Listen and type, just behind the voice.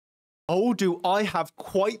Oh, do I have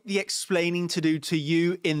quite the explaining to do to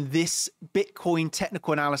you in this Bitcoin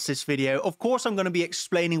technical analysis video. Of course, I'm going to be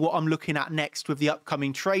explaining what I'm looking at next with the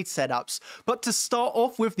upcoming trade setups. But to start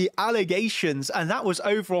off with the allegations, and that was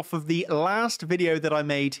over off of the last video that I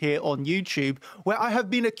made here on YouTube, where I have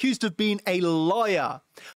been accused of being a liar.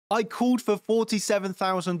 I called for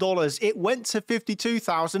 $47,000. It went to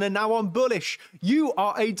 $52,000 and now I'm bullish. You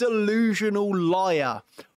are a delusional liar.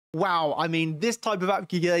 Wow, I mean, this type of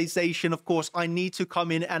accusation, of course, I need to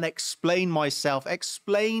come in and explain myself,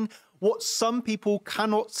 explain what some people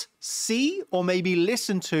cannot see or maybe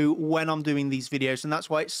listen to when I'm doing these videos. And that's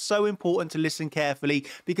why it's so important to listen carefully,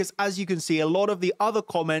 because as you can see, a lot of the other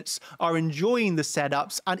comments are enjoying the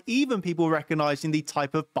setups and even people recognizing the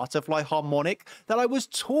type of butterfly harmonic that I was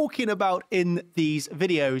talking about in these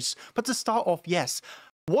videos. But to start off, yes,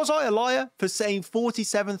 was I a liar for saying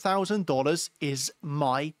 $47,000 is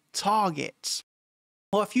my target?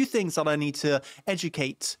 Well, a few things that I need to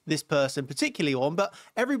educate this person particularly on, but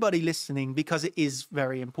everybody listening, because it is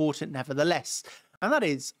very important nevertheless. And that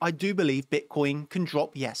is, I do believe Bitcoin can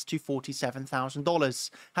drop, yes, to $47,000.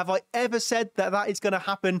 Have I ever said that that is going to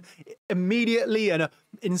happen immediately and an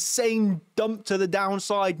insane dump to the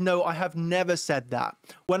downside? No, I have never said that.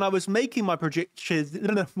 When I was making my predictions,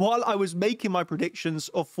 while I was making my predictions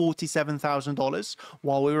of $47,000,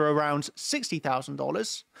 while we were around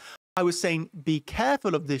 $60,000, I was saying, be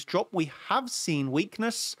careful of this drop. We have seen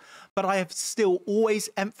weakness, but I have still always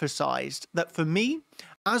emphasized that for me,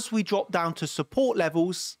 as we drop down to support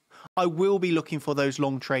levels, I will be looking for those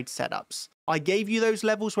long trade setups. I gave you those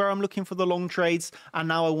levels where I'm looking for the long trades, and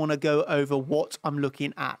now I want to go over what I'm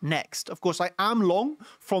looking at next. Of course, I am long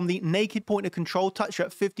from the naked point of control touch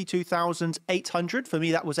at 52,800. For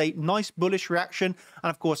me, that was a nice bullish reaction. And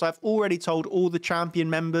of course, I've already told all the champion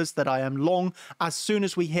members that I am long as soon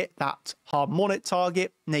as we hit that harmonic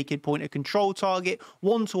target, naked point of control target,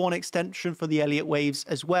 one-to-one extension for the Elliott waves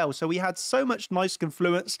as well. So we had so much nice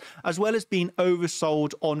confluence, as well as being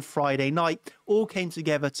oversold on Friday night, all came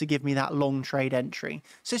together to give me that long trade entry.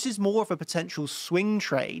 So this is more of a potential swing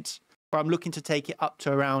trade where I'm looking to take it up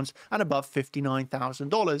to around and above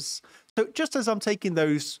 $59,000. So just as I'm taking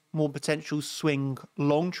those more potential swing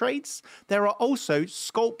long trades, there are also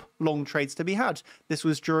scalp long trades to be had. This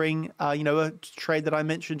was during, a trade that I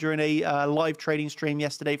mentioned during a live trading stream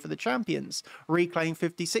yesterday for the champions, reclaiming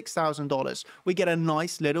 $56,000. We get a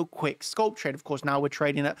nice little quick scalp trade. Of course, now we're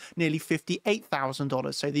trading at nearly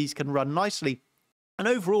 $58,000. So these can run nicely. And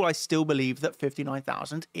overall, I still believe that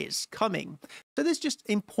 59,000 is coming. So there's just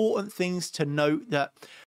important things to note that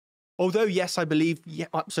although, yes, I believe, yeah,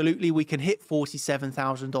 absolutely, we can hit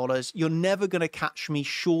 $47,000, you're never going to catch me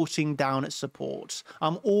shorting down at support.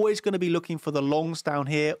 I'm always going to be looking for the longs down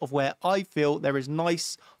here of where I feel there is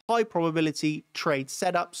nice, high probability trade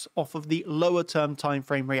setups off of the lower term time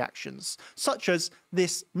frame reactions, such as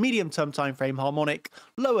this medium term time frame harmonic,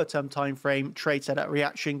 lower term time frame trade setup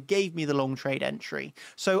reaction gave me the long trade entry.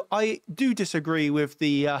 So I do disagree with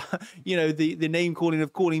the the name calling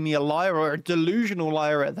of calling me a liar, or a delusional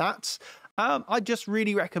liar at that. I just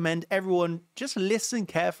really recommend everyone just listen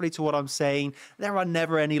carefully to what I'm saying. There are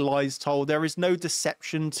never any lies told. There is no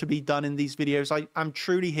deception to be done in these videos. I'm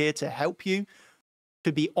truly here to help you,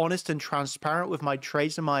 to be honest and transparent with my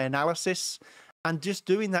trades and my analysis, and just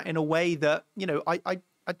doing that in a way that,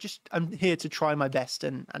 I'm here to try my best,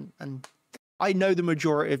 and I know the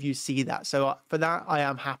majority of you see that. So for that, I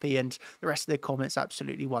am happy, and the rest of the comments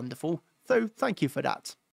absolutely wonderful. So thank you for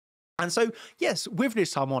that. And so, yes, with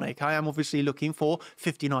this harmonic, I am obviously looking for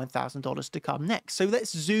 $59,000 to come next. So let's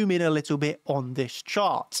zoom in a little bit on this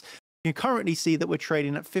chart. You can currently see that we're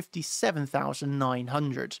trading at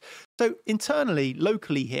 57,900. So internally,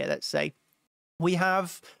 locally here, let's say, we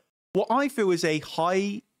have what I feel is a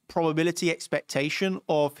high probability expectation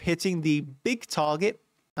of hitting the big target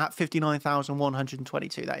at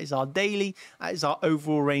 59,122. That is our daily, that is our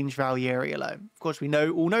overall range value area low. Of course, we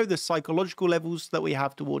all know the psychological levels that we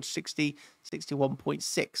have towards 60,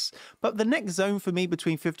 61.6. But the next zone for me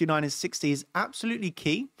between 59 and 60 is absolutely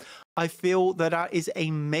key. I feel that that is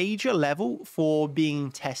a major level for being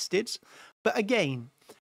tested. But again,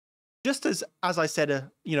 just as I said, a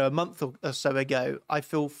month or so ago, I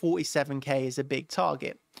feel 47K is a big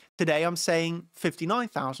target. Today, I'm saying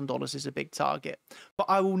 $59,000 is a big target, but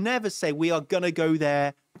I will never say we are going to go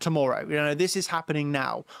there tomorrow. This is happening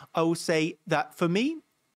now. I will say that for me,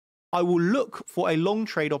 I will look for a long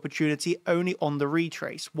trade opportunity only on the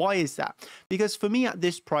retrace. Why is that? Because for me, at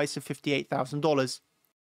this price of $58,000,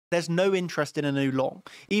 there's no interest in a new long.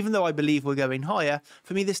 Even though I believe we're going higher,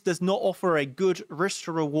 for me, this does not offer a good risk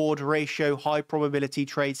to reward ratio, high probability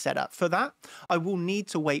trade setup. For that, I will need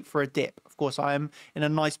to wait for a dip. Of course, I am in a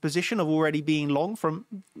nice position of already being long from,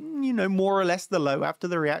 more or less the low after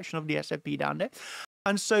the reaction of the S&P down there.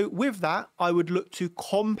 And so with that, I would look to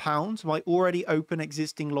compound my already open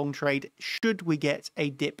existing long trade should we get a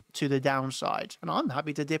dip to the downside. And I'm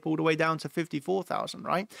happy to dip all the way down to 54,000,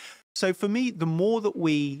 right? So for me, the more that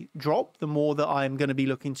we drop, the more that I'm going to be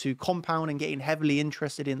looking to compound and getting heavily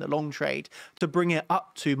interested in the long trade to bring it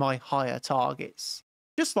up to my higher targets.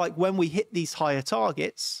 Just like when we hit these higher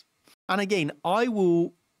targets, and again, I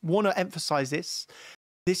will want to emphasize this.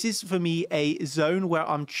 This is, for me, a zone where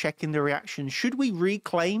I'm checking the reaction. Should we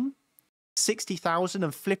reclaim 60,000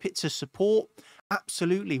 and flip it to support?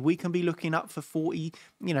 Absolutely. We can be looking up for 40,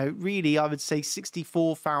 really, I would say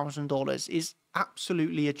 $64,000 is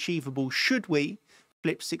absolutely achievable should we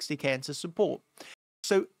flip 60K into support.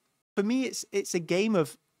 So for me, it's a game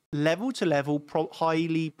of level to level,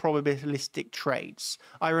 highly probabilistic trades.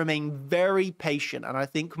 I remain very patient, and I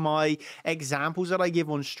think my examples that I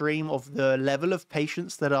give on stream of the level of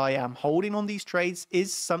patience that I am holding on these trades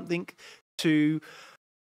is something to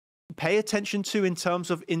pay attention to in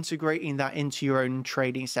terms of integrating that into your own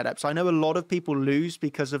trading setups. I know a lot of people lose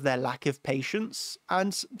because of their lack of patience,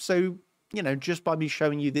 and so just by me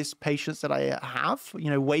showing you this patience that I have,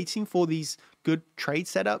 waiting for these good trade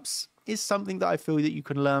setups is something that I feel that you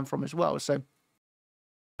can learn from as well. So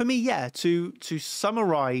for me, to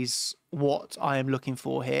summarize what I am looking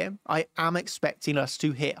for here, I am expecting us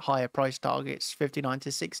to hit higher price targets, 59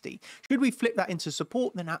 to 60. Should we flip that into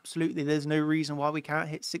support, then absolutely, there's no reason why we can't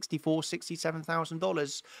hit $64,000,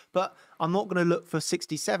 $67,000. But I'm not going to look for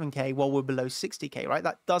 67K while we're below 60K, right?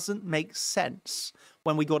 That doesn't make sense.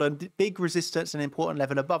 When we got a big resistance and important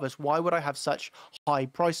level above us, why would I have such high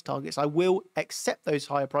price targets? I will accept those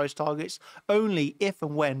higher price targets only if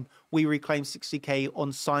and when we reclaim 60K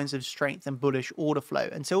on signs of strength and bullish order flow.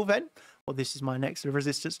 Until then, well, this is my next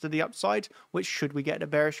resistance to the upside, which should we get a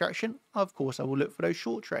bearish action, of course, I will look for those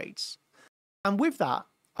short trades. And with that,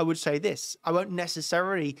 I would say this, I won't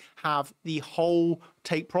necessarily have the whole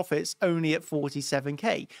take profits only at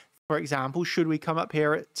 47K. For example, should we come up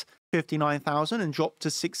here at 59,000 and drop to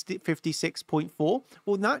 56.4,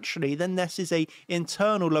 well, naturally, then this is a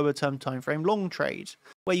internal lower term time frame long trade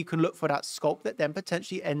where you can look for that scalp that then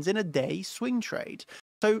potentially ends in a day swing trade.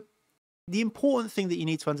 So the important thing that you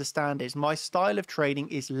need to understand is my style of trading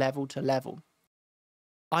is level to level.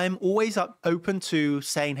 I am always open to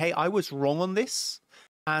saying, hey, I was wrong on this.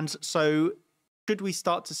 And so should we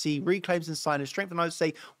start to see reclaims and sign of strength? And I would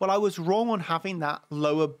say, well, I was wrong on having that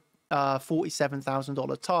lower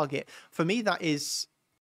 $47,000 target. For me, that is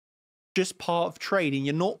just part of trading.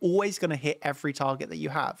 You're not always going to hit every target that you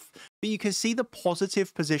have, but you can see the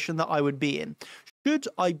positive position that I would be in. Should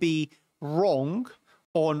I be wrong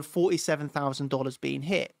on $47,000 being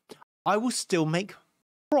hit, I will still make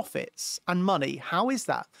profits and money. How is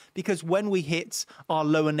that? Because when we hit our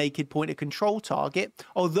lower naked point of control target,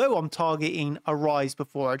 although I'm targeting a rise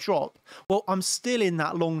before a drop, well, I'm still in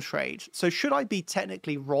that long trade. So should I be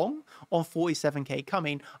technically wrong on 47K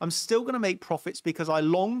coming, I'm still going to make profits because I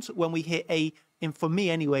longed when we hit for me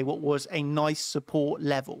anyway, what was a nice support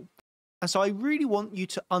level. And so I really want you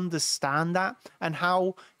to understand that and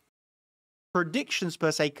how predictions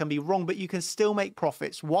per se can be wrong, but you can still make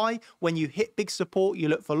profits. Why? When you hit big support, you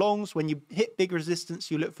look for longs. When you hit big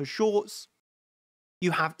resistance, you look for shorts.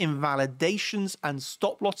 You have invalidations and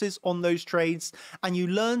stop losses on those trades, and you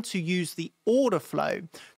learn to use the order flow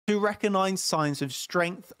to recognize signs of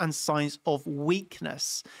strength and signs of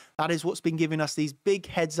weakness. That is what's been giving us these big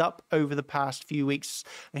heads up over the past few weeks,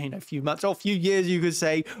 few months, or few years, you could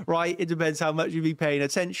say, right? It depends how much you've been paying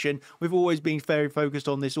attention. We've always been very focused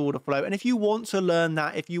on this order flow. And if you want to learn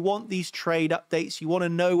that, if you want these trade updates, you want to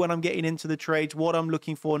know when I'm getting into the trades, what I'm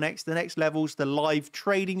looking for next, the next levels, the live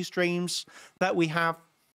trading streams that we have,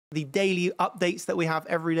 the daily updates that we have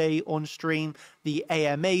every day on stream, the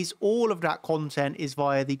AMAs, all of that content is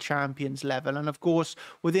via the champions level. And of course,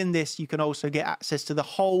 within this, you can also get access to the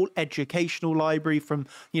whole educational library from,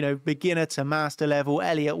 beginner to master level,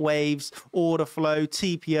 Elliott waves, order flow,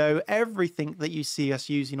 TPO, everything that you see us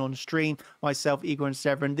using on stream. Myself, Igor and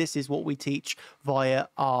Severin, this is what we teach via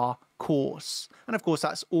our course. And of course,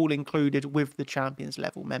 that's all included with the champions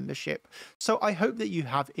level membership. So I hope that you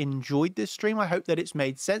have enjoyed this stream. I hope that it's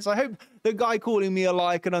made sense. I hope the guy calling me a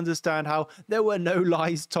liar can understand how there were no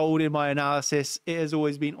lies told in my analysis. It has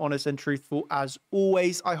always been honest and truthful as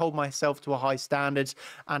always. I hold myself to a high standard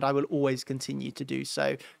and I will always continue to do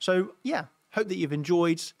so. So yeah, hope that you've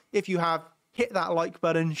enjoyed. If you have, hit that like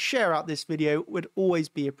button, share out this video, would always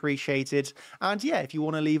be appreciated. And yeah, if you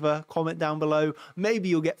want to leave a comment down below, maybe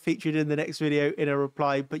you'll get featured in the next video in a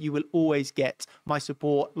reply, but you will always get my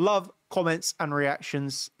support, love, comments and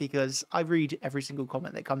reactions, because I read every single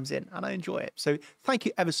comment that comes in and I enjoy it. So thank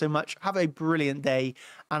you ever so much. Have a brilliant day,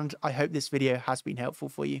 and I hope this video has been helpful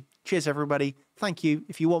for you. Cheers, everybody. Thank you.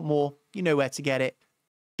 If you want more, you know where to get it.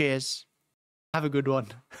 Cheers. Have a good one.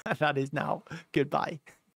 And that is now goodbye.